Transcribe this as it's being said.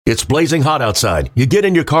It's blazing hot outside. You get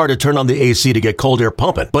in your car to turn on the AC to get cold air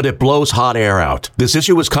pumping, but it blows hot air out. This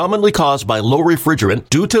issue is commonly caused by low refrigerant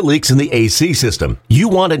due to leaks in the AC system. You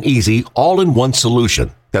want an easy, all-in-one solution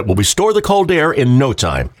that will restore the cold air in no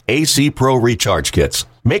time. AC Pro Recharge Kits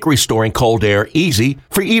make restoring cold air easy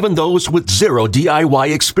for even those with zero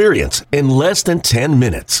DIY experience in less than 10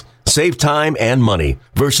 minutes. Save time and money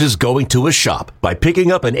versus going to a shop by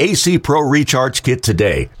picking up an AC Pro Recharge Kit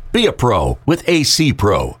today. Be a pro with AC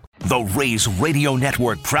Pro. The Rays Radio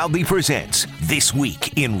Network proudly presents This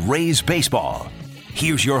Week in Rays Baseball.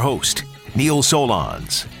 Here's your host, Neil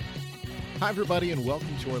Solondz. Hi, everybody, and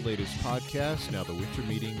welcome to our latest podcast. Now, the winter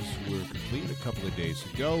meetings were complete a couple of days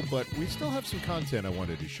ago, but we still have some content I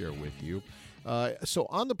wanted to share with you. So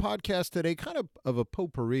on the podcast today, kind of a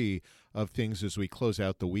potpourri of things as we close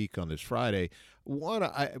out the week on this Friday.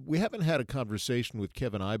 We haven't had a conversation with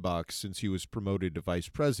Kevin Ibach since he was promoted to vice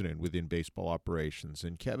president within baseball operations.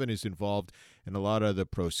 And Kevin is involved in a lot of the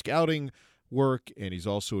pro scouting work, and he's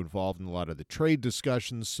also involved in a lot of the trade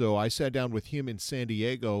discussions. So I sat down with him in San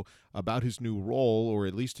Diego about his new role, or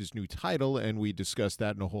at least his new title, and we discussed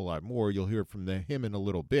that and a whole lot more. You'll hear from him in a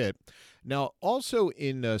little bit. Now, also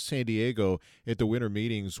in San Diego at the winter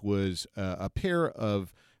meetings was a pair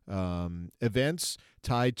of events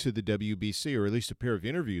tied to the WBC, or at least a pair of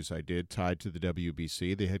interviews I did tied to the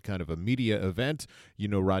WBC. They had kind of a media event. You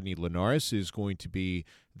know, Rodney Linares is going to be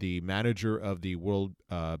the manager of the World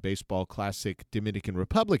Baseball Classic Dominican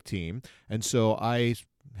Republic team. And so I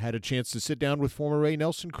had a chance to sit down with former Ray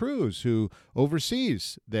Nelson Cruz, who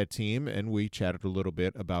oversees that team, and we chatted a little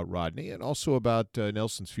bit about Rodney and also about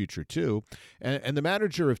Nelson's future, too. And the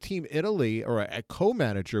manager of Team Italy, or a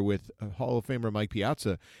co-manager with Hall of Famer Mike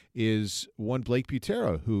Piazza, is one Blake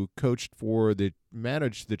Butera, who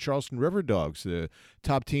managed the Charleston River Dogs, the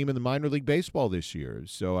top team in the minor league baseball this year.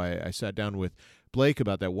 So I sat down with Blake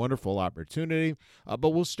about that wonderful opportunity. But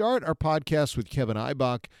we'll start our podcast with Kevin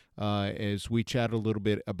Ibach as we chat a little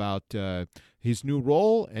bit about his new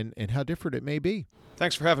role and how different it may be.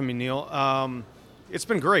 Thanks for having me, Neil. It's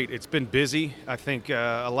been great. It's been busy. I think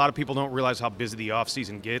a lot of people don't realize how busy the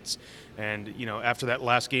offseason gets. And, you know, after that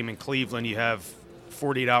last game in Cleveland, you have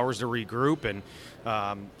 48 hours to regroup, and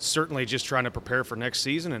certainly just trying to prepare for next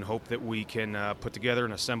season and hope that we can put together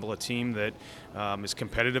and assemble a team that is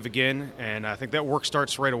competitive again. And I think that work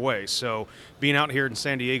starts right away. So being out here in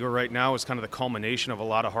San Diego right now is kind of the culmination of a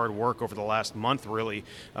lot of hard work over the last month, really,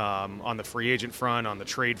 on the free agent front, on the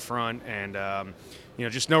trade front, and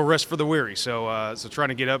just no rest for the weary. So trying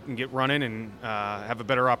to get up and get running and have a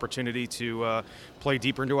better opportunity to play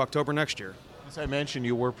deeper into October next year. As I mentioned,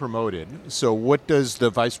 you were promoted. So what does the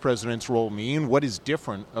vice president's role mean? What is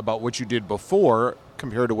different about what you did before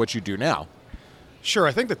compared to what you do now? Sure.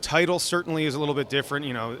 I think the title certainly is a little bit different,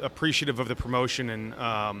 appreciative of the promotion and,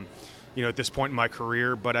 at this point in my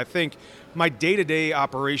career. But I think my day-to-day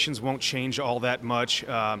operations won't change all that much.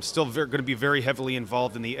 I'm still going to be very heavily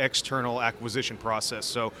involved in the external acquisition process.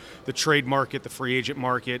 So the trade market, the free agent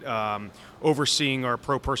market, overseeing our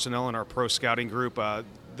pro personnel and our pro scouting group.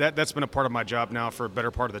 That's been a part of my job now for a better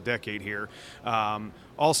part of the decade here.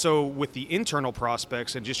 Also with the internal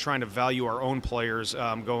prospects and just trying to value our own players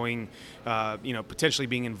potentially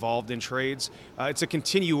being involved in trades. It's a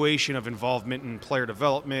continuation of involvement in player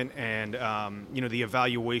development and, the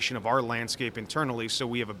evaluation of our landscape internally, so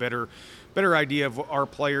we have a better idea of our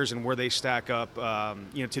players and where they stack up,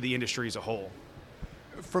 to the industry as a whole.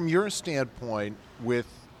 From your standpoint, with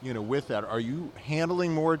that, are you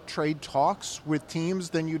handling more trade talks with teams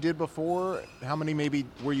than you did before? How many maybe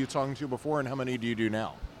were you talking to before, and how many do you do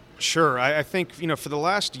now? Sure. I think, for the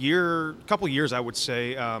last couple of years, I would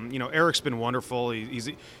say, Eric's been wonderful. He's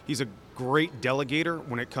a great delegator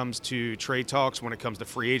when it comes to trade talks, when it comes to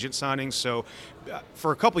free agent signings. So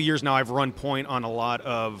for a couple of years now, I've run point on a lot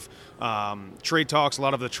of trade talks. A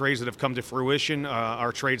lot of the trades that have come to fruition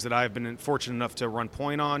are trades that I've been fortunate enough to run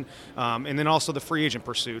point on. And then also the free agent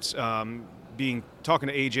pursuits. Talking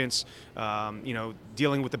to agents,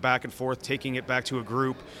 dealing with the back and forth, taking it back to a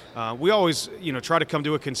group. We always, try to come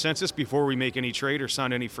to a consensus before we make any trade or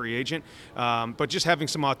sign any free agent. But just having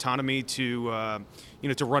some autonomy to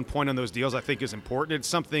run point on those deals, I think is important. It's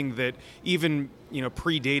something that even,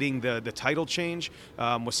 predating the title change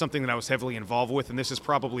was something that I was heavily involved with, and this is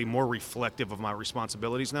probably more reflective of my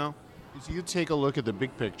responsibilities now. As you take a look at the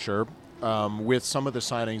big picture, with some of the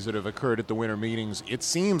signings that have occurred at the winter meetings, it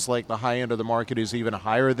seems like the high end of the market is even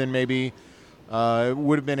higher than maybe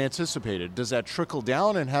would have been anticipated. Does that trickle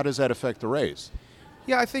down, and how does that affect the Rays?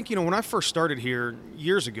 Yeah, I think, when I first started here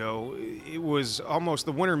years ago, it was almost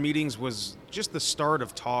the winter meetings was just the start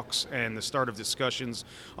of talks and the start of discussions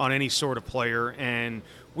on any sort of player. And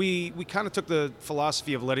we kind of took the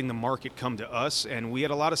philosophy of letting the market come to us. And we had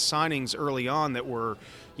a lot of signings early on that were,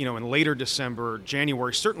 in later December,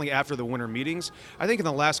 January, certainly after the winter meetings. I think in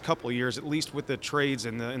the last couple of years, at least with the trades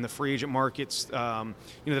and the free agent markets, that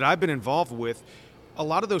I've been involved with, a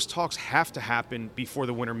lot of those talks have to happen before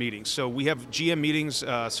the winter meetings. So we have GM meetings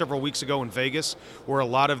several weeks ago in Vegas where a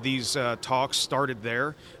lot of these talks started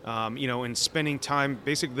there, and spending time,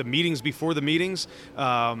 basically the meetings before the meetings,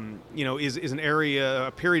 is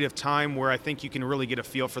a period of time where I think you can really get a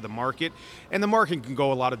feel for the market. And the market can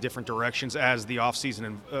go a lot of different directions as the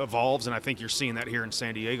offseason evolves, and I think you're seeing that here in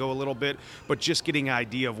San Diego a little bit. But just getting an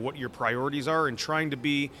idea of what your priorities are and trying to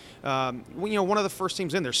be, one of the first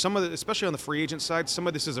teams in there. Some of the, especially on the free agent side, some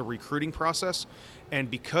of this is a recruiting process, and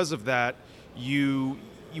because of that, you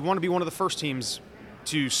want to be one of the first teams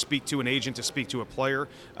to speak to an agent, to speak to a player,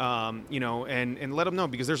 and let them know,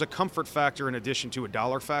 because there's a comfort factor in addition to a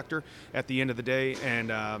dollar factor at the end of the day,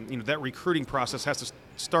 and that recruiting process has to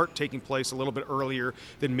start taking place a little bit earlier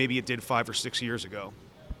than maybe it did 5 or 6 years ago.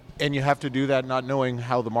 And you have to do that not knowing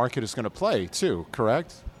how the market is going to play too,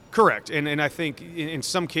 correct? Correct, and I think in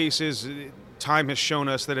some cases, time has shown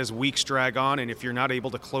us that as weeks drag on, and if you're not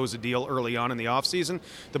able to close a deal early on in the offseason,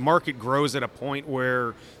 the market grows at a point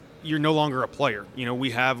where you're no longer a player.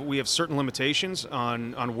 We have certain limitations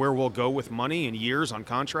on where we'll go with money and years on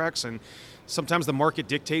contracts, and sometimes the market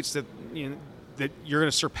dictates that that you're going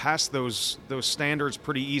to surpass those standards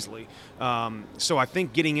pretty easily. So I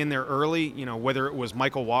think getting in there early, whether it was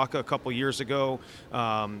Michael Wacha a couple years ago,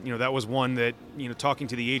 that was one that, talking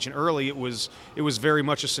to the agent early, it was very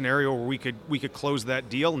much a scenario where we could close that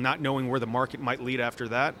deal, not knowing where the market might lead after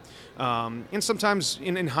that. And sometimes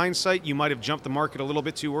in hindsight, you might have jumped the market a little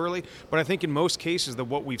bit too early, but I think in most cases that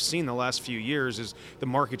what we've seen the last few years is the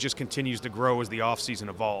market just continues to grow as the offseason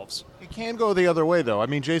evolves. It can go the other way, though. I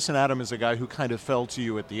mean, Jason Adam is a guy who kind of fell to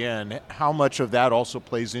you at the end. How much of that also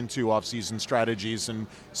plays into offseason strategies and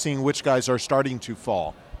seeing which guys are starting to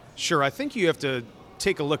fall? Sure. I think you have to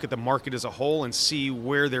take a look at the market as a whole and see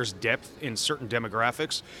where there's depth in certain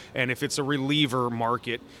demographics. And if it's a reliever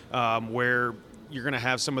market where you're going to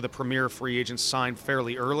have some of the premier free agents signed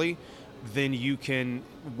fairly early, then you can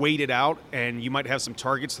wait it out, and you might have some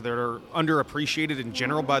targets that are underappreciated in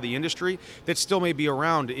general by the industry that still may be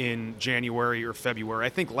around in January or February. I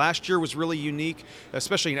think last year was really unique,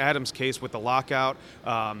 especially in Adam's case with the lockout.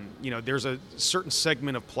 There's a certain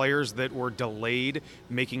segment of players that were delayed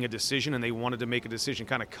making a decision, and they wanted to make a decision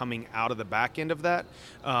kind of coming out of the back end of that,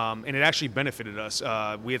 and it actually benefited us.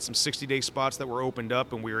 We had some 60-day spots that were opened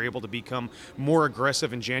up, and we were able to become more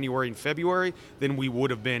aggressive in January and February than we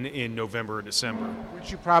would have been in November or December.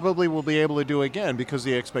 Which you probably will be able to do again, because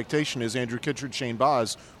the expectation is Andrew Kittredge, Shane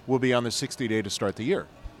Baz will be on the 60-day to start the year.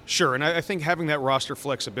 Sure, and I think having that roster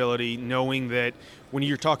flexibility, knowing that when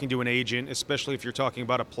you're talking to an agent, especially if you're talking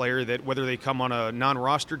about a player that whether they come on a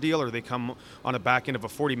non-roster deal or they come on a back end of a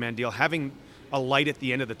 40-man deal, having a light at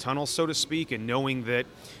the end of the tunnel, so to speak, and knowing that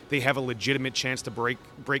they have a legitimate chance to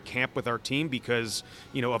break camp with our team because,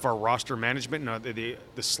 of our roster management and the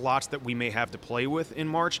slots that we may have to play with in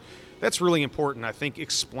March, that's really important. I think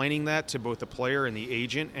explaining that to both the player and the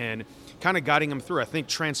agent and kind of guiding them through. I think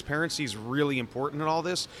transparency is really important in all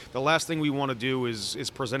this. The last thing we want to do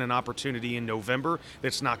is present an opportunity in November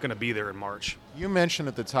that's not going to be there in March. You mentioned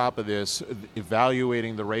at the top of this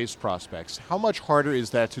evaluating the Rays prospects. How much harder is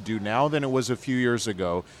that to do now than it was a few years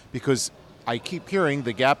ago? Because I keep hearing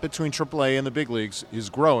the gap between AAA and the big leagues is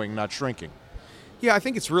growing, not shrinking. Yeah, I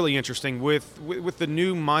think it's really interesting with the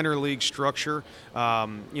new minor league structure.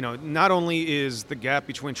 Not only is the gap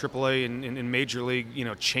between AAA and Major League,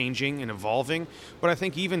 changing and evolving, but I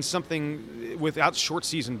think even something without short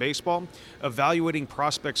season baseball, evaluating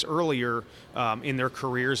prospects earlier in their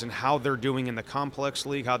careers and how they're doing in the complex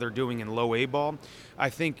league, how they're doing in low A ball. I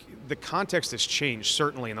think the context has changed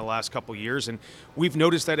certainly in the last couple of years, and we've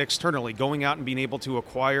noticed that externally, going out and being able to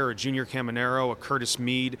acquire a Junior Caminero, a Curtis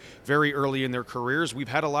Mead very early in their careers. We've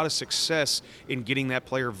had a lot of success in getting that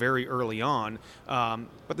player very early on,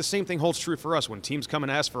 but the same thing holds true for us. When teams come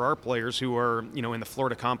and ask for our players who are, in the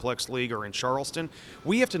Florida Complex League or in Charleston,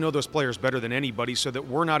 we have to know those players better than anybody so that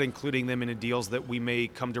we're not including them in deals that we may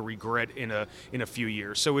come to regret in a few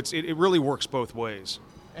years. So it really works both ways.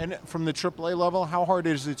 And from the AAA level, how hard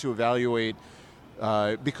is it to evaluate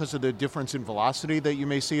because of the difference in velocity that you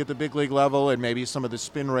may see at the big league level and maybe some of the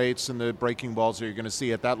spin rates and the breaking balls that you're going to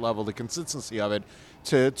see at that level, the consistency of it,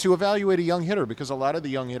 to evaluate a young hitter? Because a lot of the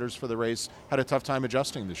young hitters for the Rays had a tough time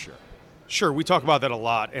adjusting this year. Sure, we talk about that a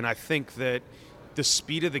lot, and I think that the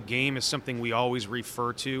speed of the game is something we always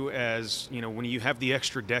refer to as, when you have the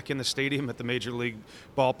extra deck in the stadium at the major league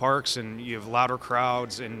ballparks and you have louder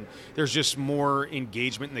crowds and there's just more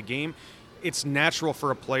engagement in the game, it's natural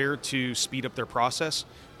for a player to speed up their process.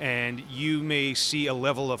 And you may see a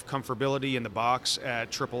level of comfortability in the box at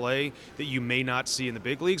AAA that you may not see in the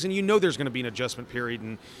big leagues. And there's going to be an adjustment period.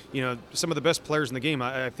 And, some of the best players in the game,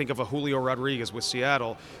 I think of a Julio Rodriguez with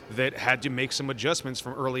Seattle that had to make some adjustments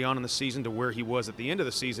from early on in the season to where he was at the end of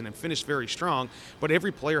the season and finished very strong. But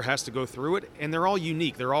every player has to go through it, and they're all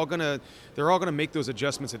unique. They're all going to make those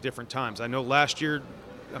adjustments at different times. I know last year,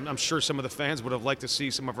 I'm sure some of the fans would have liked to see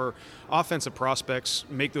some of our offensive prospects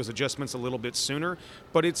make those adjustments a little bit sooner,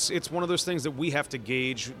 but it's one of those things that we have to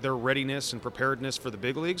gauge their readiness and preparedness for the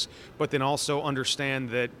big leagues, but then also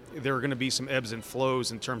understand that there are going to be some ebbs and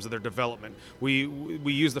flows in terms of their development. We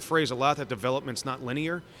use the phrase a lot that development's not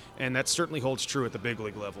linear, and that certainly holds true at the big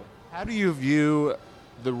league level. How do you view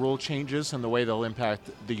the rule changes and the way they'll impact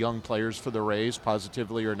the young players for the Rays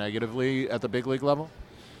positively or negatively at the big league level?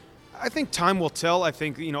 I think time will tell. I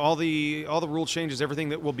think all the rule changes, everything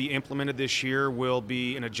that will be implemented this year will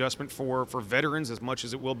be an adjustment for veterans as much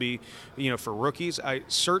as it will be, for rookies.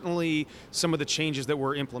 Certainly some of the changes that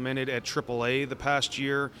were implemented at AAA the past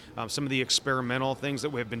year, some of the experimental things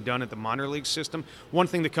that have been done at the minor league system. One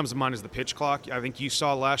thing that comes to mind is the pitch clock. I think you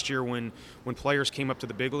saw last year when players came up to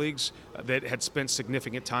the big leagues that had spent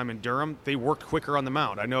significant time in Durham, they worked quicker on the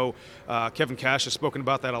mound. I know Kevin Cash has spoken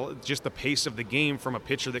about that, just the pace of the game from a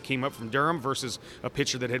pitcher that came up from Durham versus a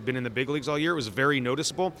pitcher that had been in the big leagues all year. It was very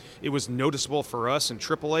noticeable. It was noticeable for us in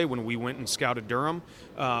AAA when we went and scouted Durham.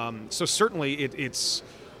 So certainly it's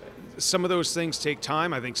some of those things take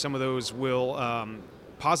time. I think some of those will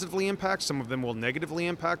positively impact. Some of them will negatively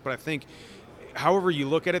impact. But I think however you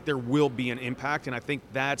look at it, there will be an impact. And I think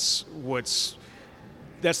that's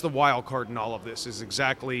the wild card in all of this, is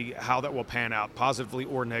exactly how that will pan out, positively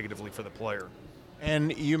or negatively for the player.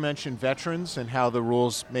 And you mentioned veterans and how the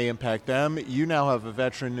rules may impact them. You now have a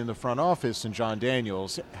veteran in the front office in Jon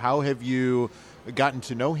Daniels. How have you gotten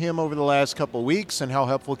to know him over the last couple of weeks, and how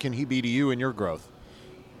helpful can he be to you in your growth?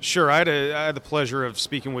 Sure. I had the pleasure of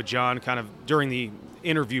speaking with Jon kind of during the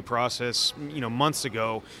interview process, months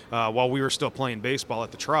ago while we were still playing baseball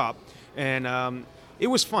at the Trop. And it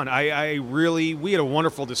was fun. We had a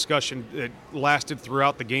wonderful discussion that lasted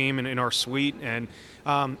throughout the game and in our suite, and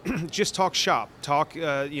just talked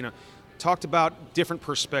about different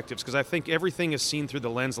perspectives, because I think everything is seen through the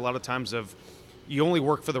lens a lot of times of you only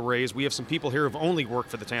work for the Rays. We have some people here who've only worked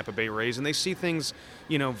for the Tampa Bay Rays, and they see things,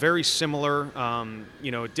 very similar,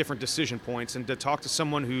 at different decision points. And to talk to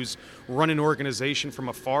someone who's run an organization from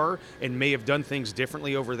afar and may have done things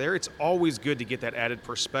differently over there, it's always good to get that added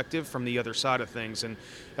perspective from the other side of things. And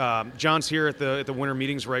Jon's here at the winter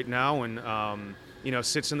meetings right now, and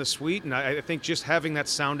sits in the suite. And I think just having that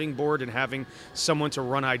sounding board and having someone to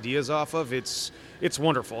run ideas off of, it's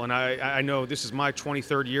wonderful. And I know this is my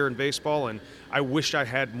 23rd year in baseball, and I wish I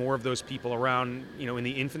had more of those people around, in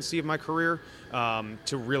the infancy of my career,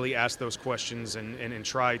 to really ask those questions and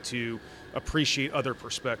try to appreciate other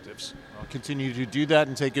perspectives. I'll continue to do that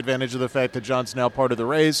and take advantage of the fact that Jon's now part of the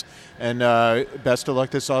Rays. And best of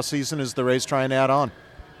luck this offseason as the Rays try and add on.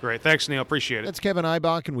 Great. Thanks, Neil. Appreciate it. That's Kevin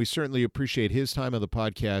Eibach, and we certainly appreciate his time on the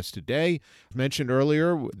podcast today. Mentioned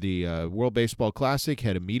earlier, the World Baseball Classic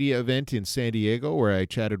had a media event in San Diego where I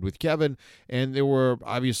chatted with Kevin, and there were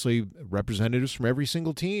obviously representatives from every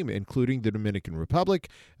single team, including the Dominican Republic.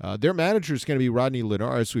 Their manager is going to be Rodney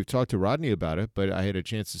Linares. We've talked to Rodney about it, but I had a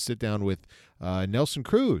chance to sit down with Nelson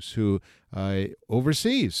Cruz, who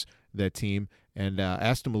oversees that team, and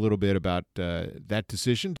asked him a little bit about that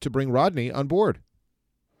decision to bring Rodney on board.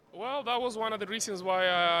 Well, that was one of the reasons why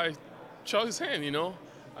I chose him,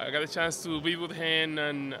 I got a chance to be with him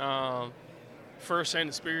and first-hand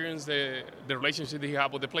experience the relationship he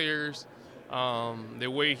had with the players, the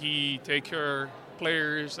way he take care of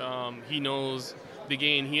players. He knows the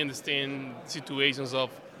game. He understands situations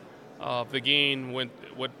of the game when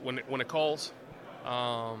it calls.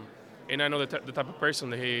 And I know the type of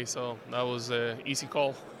person that he is, so that was an easy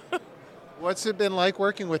call. What's it been like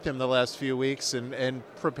working with him the last few weeks and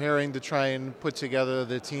preparing to try and put together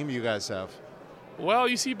the team you guys have? Well,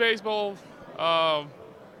 you see baseball, I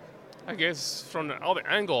guess from the other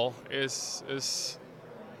angle is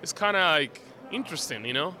kind of like interesting,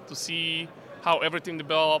 to see how everything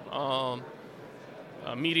developed.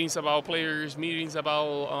 Meetings about players, meetings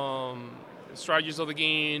about strategies of the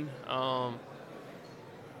game.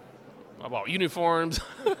 about uniforms.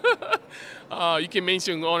 You can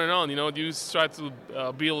mention on and on. You just try to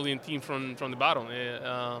build a team from the bottom.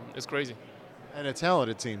 It's crazy. And a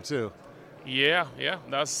talented team too. Yeah,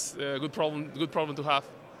 that's a good problem to have.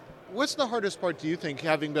 What's the hardest part, do you think,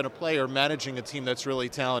 having been a player, managing a team that's really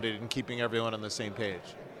talented and keeping everyone on the same page?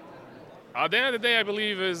 At the end of the day, I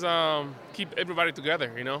believe is keep everybody together.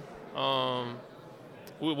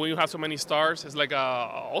 When you have so many stars, it's like a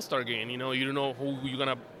all-star game. You don't know who you're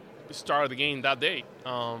gonna start the game that day.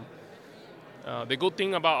 The good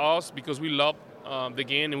thing about us, because we love the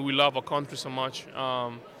game and we love our country so much,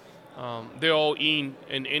 they're all in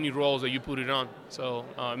any roles that you put it on. So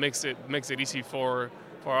it makes it easy for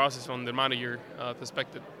us from the manager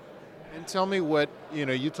perspective. And tell me what,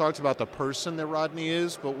 you talked about the person that Rodney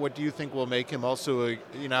is, but what do you think will make him also,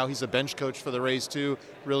 he's a bench coach for the Rays too,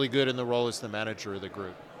 really good in the role as the manager of the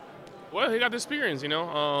group? Well, he got the experience,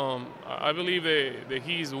 I believe that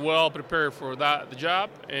he's well prepared for the job,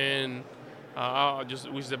 and I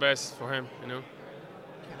just wish the best for him, Can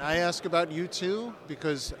I ask about you too?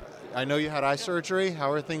 Because I know you had eye surgery.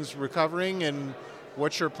 How are things recovering, and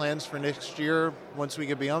what's your plans for next year once we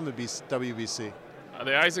get beyond the WBC?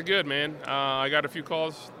 The eyes are good, man. I got a few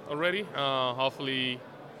calls already. Hopefully,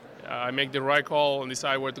 I make the right call and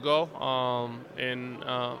decide where to go.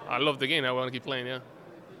 I love the game. I want to keep playing, yeah.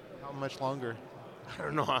 How much longer? I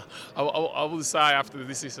don't know. I will decide after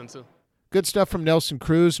this season, too. Good stuff from Nelson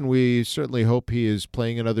Cruz, and we certainly hope he is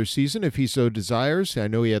playing another season if he so desires. I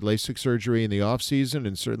know he had LASIK surgery in the offseason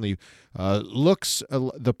and certainly looks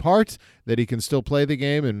the part that he can still play the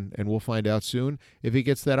game, and we'll find out soon if he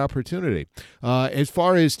gets that opportunity. As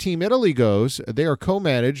far as Team Italy goes, they are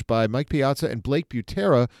co-managed by Mike Piazza and Blake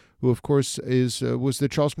Butera, who, of course, was the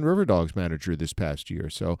Charleston River Dogs manager this past year.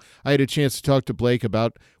 So I had a chance to talk to Blake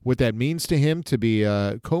about what that means to him to be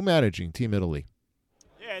co-managing Team Italy.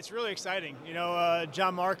 Yeah, it's really exciting.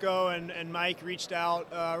 John Marco and Mike reached out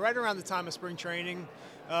right around the time of spring training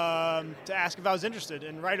to ask if I was interested.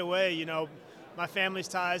 And right away, my family's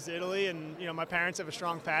ties to Italy, and, my parents have a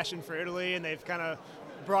strong passion for Italy, and they've kind of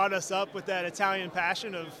brought us up with that Italian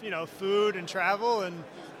passion of, food and travel. And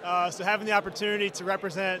so having the opportunity to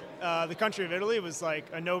represent the country of Italy was like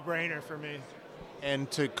a no-brainer for me. And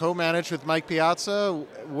to co-manage with Mike Piazza,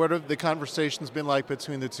 what have the conversations been like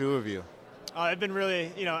between the two of you? It's been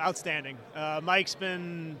really, outstanding. Mike's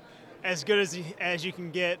been as good as you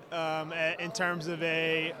can get in terms of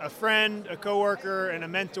a friend, a coworker, and a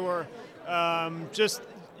mentor. Just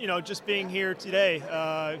being here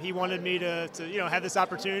today, he wanted me to have this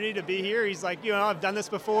opportunity to be here. He's like, I've done this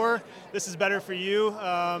before. This is better for you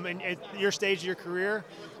and at your stage of your career.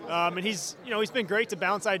 And he's been great to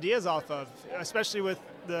bounce ideas off of, especially with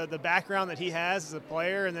the background that he has as a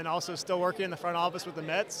player, and then also still working in the front office with the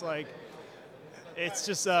Mets. It's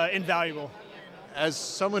just invaluable. As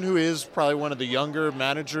someone who is probably one of the younger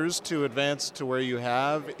managers to advance to where you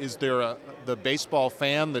have, is there the baseball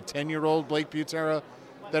fan, the 10-year-old Blake Butera,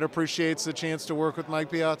 that appreciates the chance to work with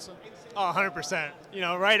Mike Piazza? Oh, 100%.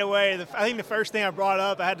 Right away, I think the first thing I brought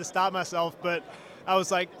up, I had to stop myself, but I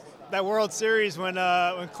was like, that World Series when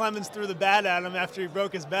Clemens threw the bat at him after he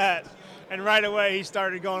broke his bat, and right away he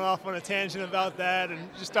started going off on a tangent about that and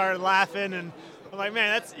just started laughing, and I'm like,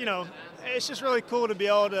 man, that's, it's just really cool to be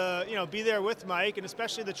able to, be there with Mike, and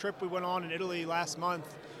especially the trip we went on in Italy last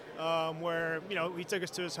month, where, he took us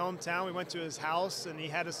to his hometown. We went to his house, and he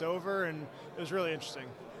had us over, and it was really interesting.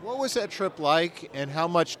 What was that trip like, and how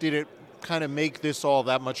much did it kind of make this all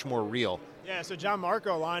that much more real? Yeah, so John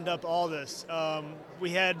Marco lined up all this. We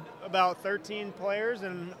had about 13 players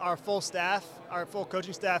and our full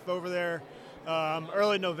coaching staff over there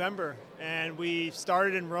early November, and we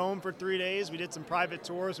started in Rome for 3 days. We did some private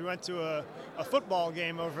tours. We went to a football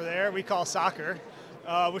game over there we call soccer,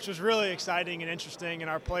 which was really exciting and interesting,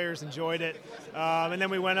 and our players enjoyed it. And then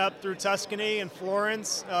we went up through Tuscany and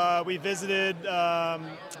Florence. We visited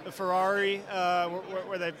the Ferrari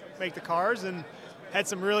where they make the cars, and had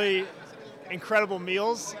some really incredible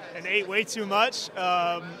meals and ate way too much.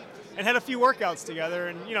 And had a few workouts together,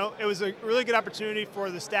 and it was a really good opportunity for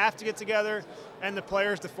the staff to get together and the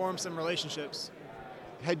players to form some relationships.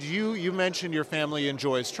 Had you mentioned your family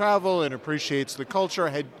enjoys travel and appreciates the culture.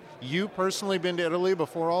 Had you personally been to Italy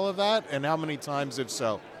before all of that, and how many times, if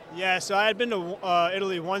so? Yeah, so I had been to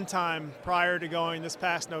Italy one time prior to going this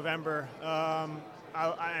past November.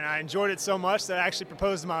 I enjoyed it so much that I actually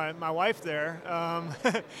proposed to my wife there,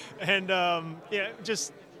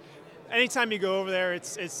 just. Anytime you go over there,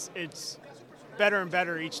 it's better and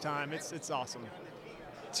better each time. It's awesome.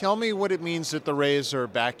 Tell me what it means that the Rays are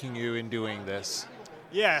backing you in doing this.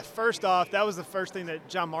 Yeah, first off, that was the first thing that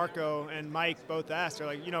John Marco and Mike both asked. They're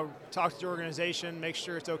like, talk to your organization, make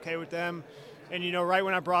sure it's okay with them. And, right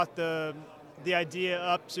when I brought the idea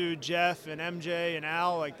up to Jeff and MJ and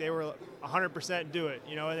Al, like they were 100% do it.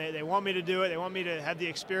 And they want me to do it. They want me to have the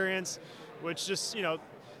experience, which just,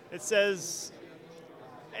 it says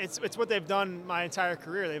it's what they've done my entire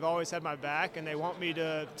career. They've always had my back, and they want me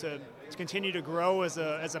to continue to grow as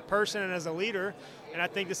a person and as a leader. And I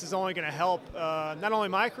think this is only going to help not only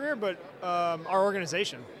my career, but our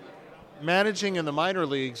organization. Managing in the minor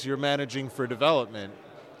leagues, you're managing for development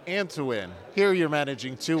and to win. Here you're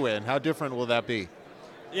managing to win. How different will that be?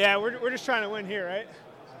 Yeah, we're just trying to win here, right?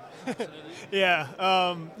 Yeah.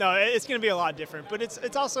 No, it's going to be a lot different, but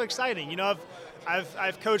it's also exciting.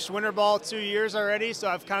 I've coached winter ball 2 years already, so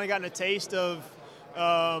I've kind of gotten a taste of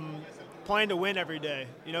playing to win every day.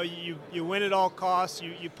 You win at all costs.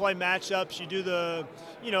 You play matchups. You do the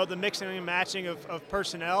mixing and matching of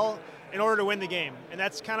personnel in order to win the game, and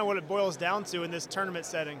that's kind of what it boils down to in this tournament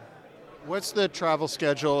setting. What's the travel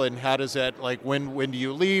schedule, and how does that, when do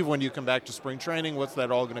you leave, when do you come back to spring training? What's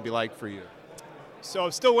that all going to be like for you? So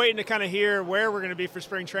I'm still waiting to kind of hear where we're going to be for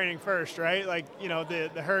spring training first, right?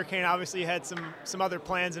 The Hurricane obviously had some other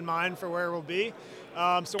plans in mind for where we'll be.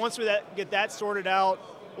 So once we get that sorted out,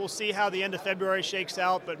 we'll see how the end of February shakes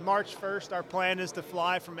out. But March 1st, our plan is to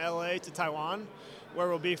fly from LA to Taiwan, where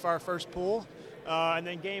we'll be for our first pool. And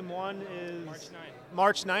then game one is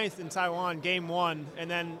March 9th in Taiwan, game one. And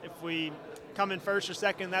then if we come in first or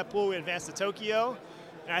second in that pool, we advance to Tokyo.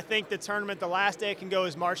 And I think the tournament, the last day it can go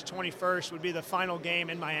is March 21st, would be the final game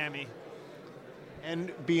in Miami.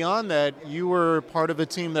 And beyond that, you were part of a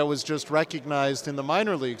team that was just recognized in the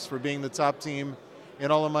minor leagues for being the top team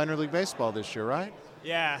in all of minor league baseball this year, right?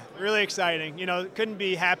 Yeah, really exciting. Couldn't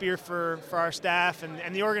be happier for our staff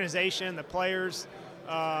and the organization, the players.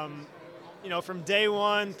 From day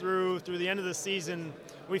one through the end of the season,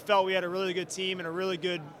 we felt we had a really good team and a really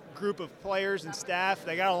good group of players and staff.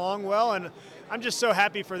 They got along well, and I'm just so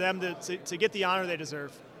happy for them to get the honor they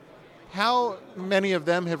deserve. How many of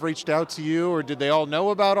them have reached out to you, or did they all know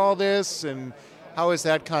about all this, and how has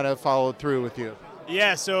that kind of followed through with you?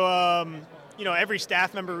 Yeah, so every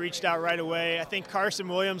staff member reached out right away. I think Carson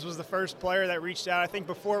Williams was the first player that reached out, I think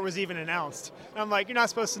before it was even announced. And I'm like, you're not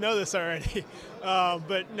supposed to know this already.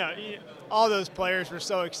 But no, all those players were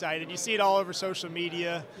so excited. You see it all over social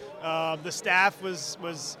media. The staff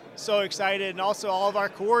was so excited, and also all of our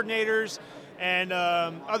coordinators and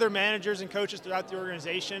other managers and coaches throughout the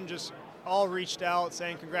organization just all reached out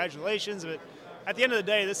saying congratulations. But at the end of the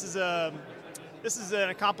day, this is an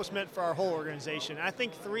accomplishment for our whole organization. And I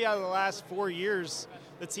think 3 out of the last 4 years,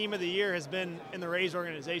 the team of the year has been in the Rays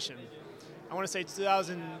organization. I want to say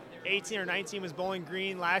 2018 or 19 was Bowling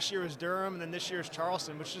Green, last year was Durham, and then this year is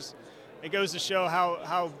Charleston, which just it goes to show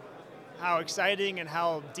how exciting and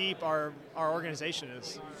how deep our organization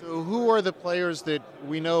is. So who are the players that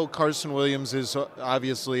we know? Carson Williams is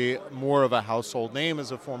obviously more of a household name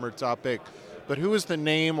as a former top pick, but who is the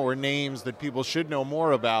name or names that people should know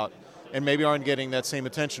more about and maybe aren't getting that same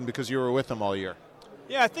attention because you were with them all year?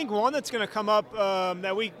 Yeah, I think one that's going to come up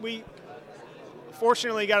that we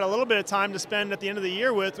fortunately got a little bit of time to spend at the end of the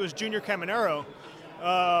year with was Junior Caminero.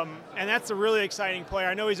 And that's a really exciting player.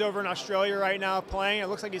 I know he's over in Australia right now playing. It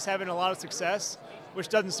looks like he's having a lot of success, which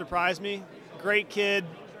doesn't surprise me. Great kid,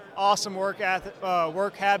 awesome work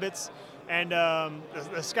habits, and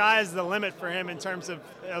the sky is the limit for him in terms of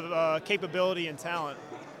capability and talent.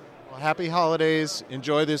 Well, happy holidays.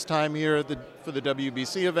 Enjoy this time here for the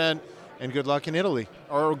WBC event, and good luck in Italy,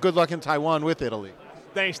 or good luck in Taiwan with Italy.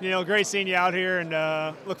 Thanks, Neil. Great seeing you out here, and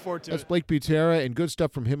look forward to it. That's Blake Butera, and good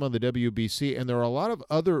stuff from him on the WBC. And there are a lot of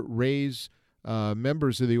other Rays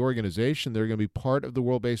members of the organization that are going to be part of the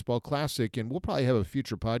World Baseball Classic, and we'll probably have a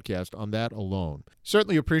future podcast on that alone.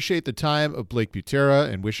 Certainly appreciate the time of Blake Butera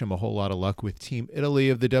and wish him a whole lot of luck with Team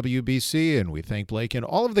Italy of the WBC. And we thank Blake and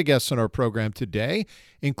all of the guests on our program today,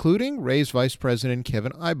 including Rays Vice President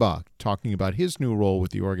Kevin Eibach, talking about his new role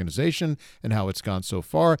with the organization and how it's gone so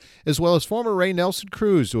far, as well as former Ray Nelson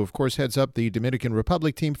Cruz, who of course heads up the Dominican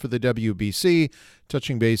Republic team for the WBC,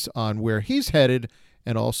 touching base on where he's headed,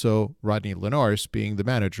 and also Rodney Linares being the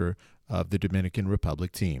manager of the Dominican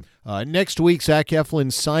Republic team. Next week, Zach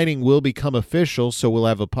Eflin's signing will become official, so we'll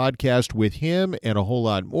have a podcast with him and a whole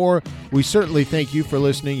lot more. We certainly thank you for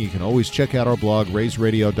listening. You can always check out our blog,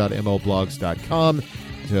 raysradio.mlblogs.com,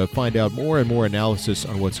 to find out more and more analysis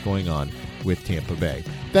on what's going on with Tampa Bay.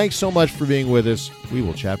 Thanks so much for being with us. We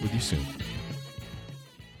will chat with you soon.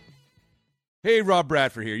 Hey, Rob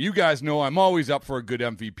Bradford here. You guys know I'm always up for a good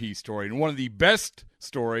MVP story, and one of the best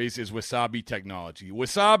stories is Wasabi Technology.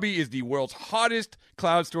 Wasabi is the world's hottest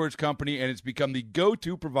cloud storage company, and it's become the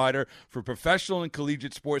go-to provider for professional and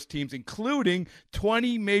collegiate sports teams, including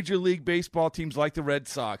 20 Major League Baseball teams like the Red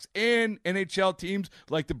Sox and NHL teams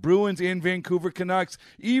like the Bruins and Vancouver Canucks.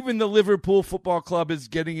 Even the Liverpool Football Club is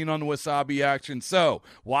getting in on the Wasabi action. So,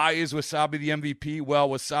 why is Wasabi the MVP? Well,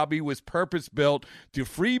 Wasabi was purpose-built to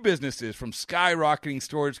free businesses from skyrocketing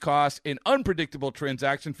storage costs and unpredictable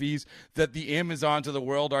transaction fees that the Amazons of the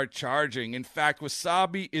world are charging. In fact,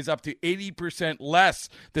 Wasabi is up to 80% less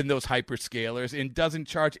than those hyperscalers and doesn't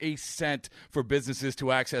charge a cent for businesses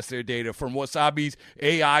to access their data. From Wasabi's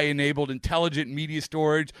AI-enabled intelligent media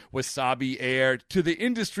storage, Wasabi Air, to the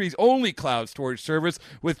industry's only cloud storage service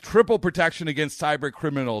with triple protection against cyber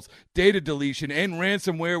criminals, data deletion, and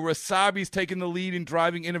ransomware, Wasabi's taken the lead in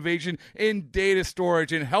driving innovation in data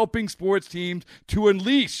storage and helping sports teams to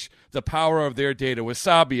unleash the power of their data.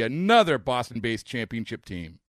 Wasabi, another Boston-based championship team.